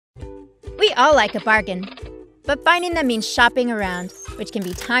We all like a bargain, but finding them means shopping around, which can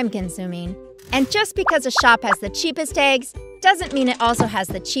be time-consuming. And just because a shop has the cheapest eggs doesn't mean it also has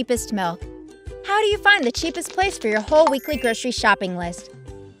the cheapest milk. How do you find the cheapest place for your whole weekly grocery shopping list?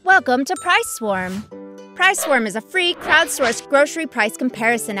 Welcome to PriceSwarm. PriceSwarm is a free, crowdsourced grocery price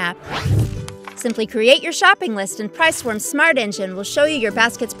comparison app. Simply create your shopping list and PriceSwarm's smart engine will show you your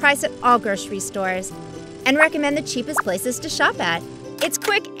basket's price at all grocery stores and recommend the cheapest places to shop at. It's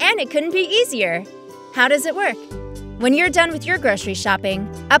quick and it couldn't be easier. How does it work? When you're done with your grocery shopping,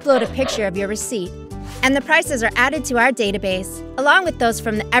 upload a picture of your receipt, and the prices are added to our database, along with those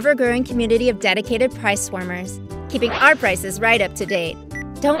from the ever-growing community of dedicated PriceSwarmers, keeping our prices right up to date.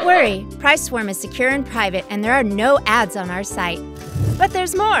 Don't worry, PriceSwarm is secure and private, and there are no ads on our site. But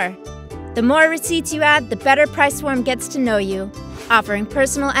there's more! The more receipts you add, the better PriceSwarm gets to know you, offering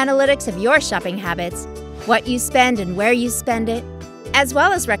personal analytics of your shopping habits, what you spend and where you spend it, as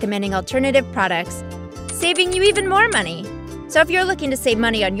well as recommending alternative products, saving you even more money. So if you're looking to save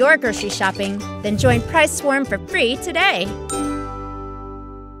money on your grocery shopping, then join PriceSwarm for free today.